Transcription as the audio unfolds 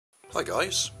Hi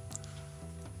guys,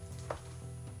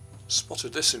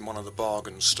 spotted this in one of the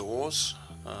bargain stores,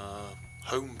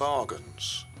 Home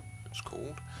Bargains it's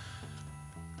called,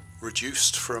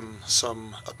 reduced from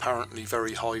some apparently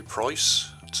very high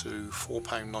price to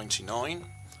 £4.99, and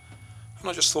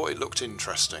I just thought it looked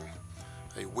interesting.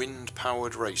 A wind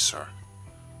powered racer,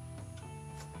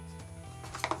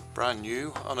 brand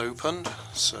new, unopened,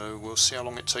 so we'll see how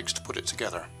long it takes to put it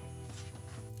together.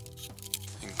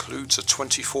 Includes a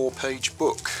 24-page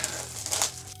book.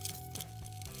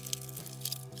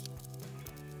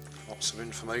 Lots of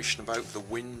information about the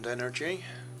wind energy,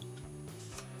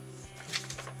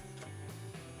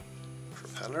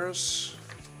 propellers,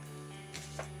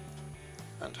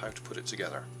 and how to put it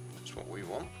together. That's what we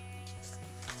want.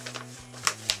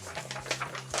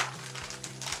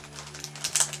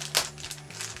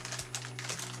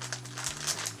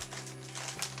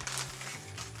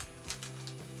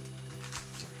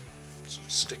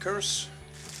 Stickers,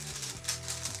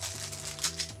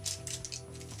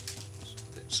 some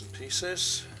bits and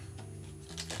pieces.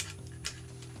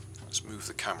 Let's move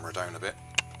the camera down a bit.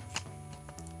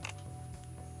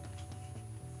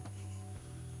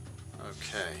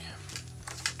 Okay,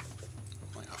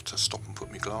 might have to stop and put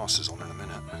my glasses on in a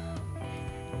minute.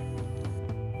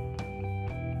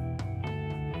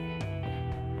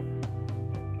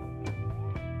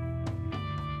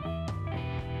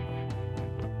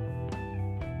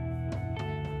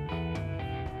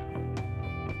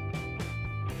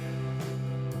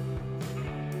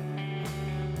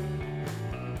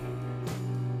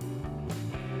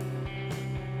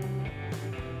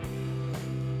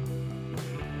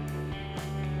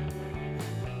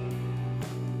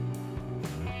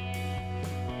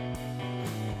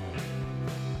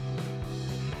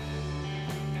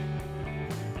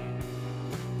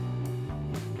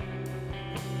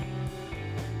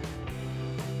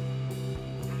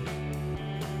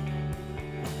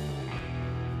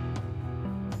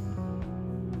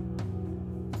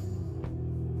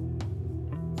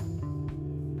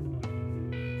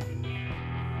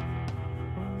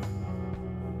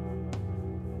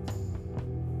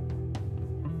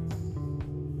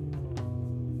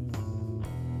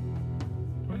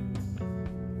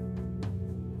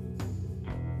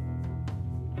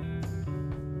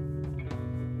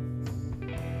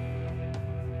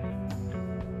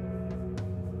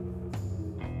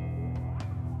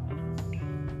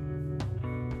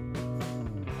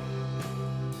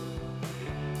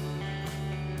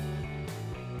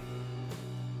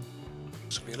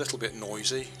 It's going to be a little bit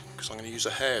noisy because I'm going to use a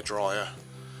hairdryer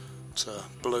to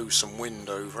blow some wind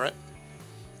over it.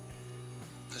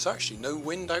 There's actually no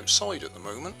wind outside at the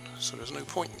moment, so there's no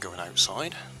point in going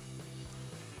outside.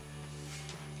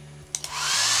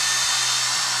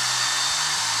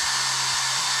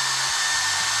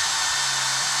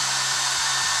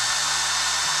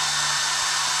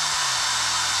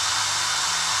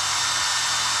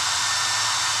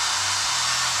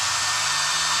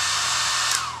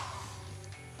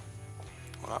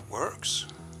 That works.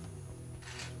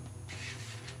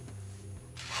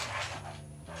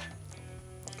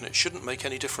 And it shouldn't make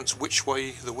any difference which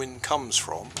way the wind comes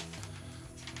from,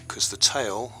 because the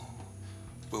tail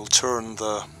will turn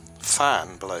the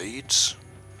fan blades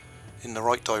in the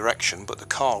right direction, but the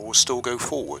car will still go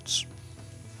forwards.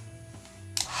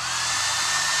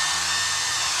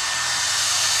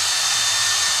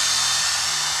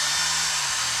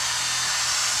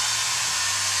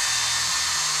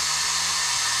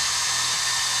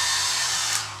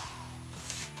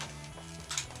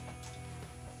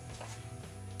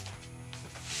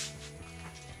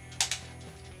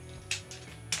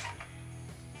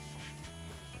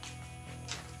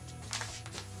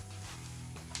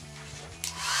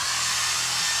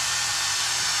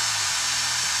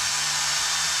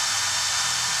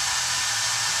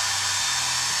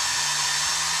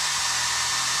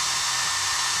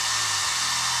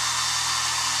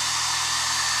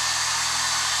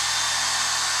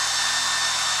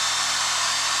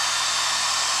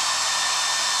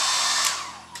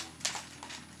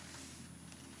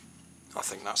 I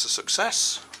think that's a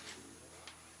success.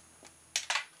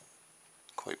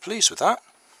 Quite pleased with that.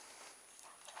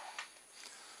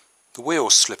 The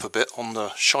wheels slip a bit on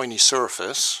the shiny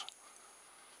surface,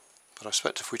 but I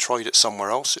expect if we tried it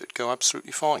somewhere else it would go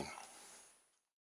absolutely fine.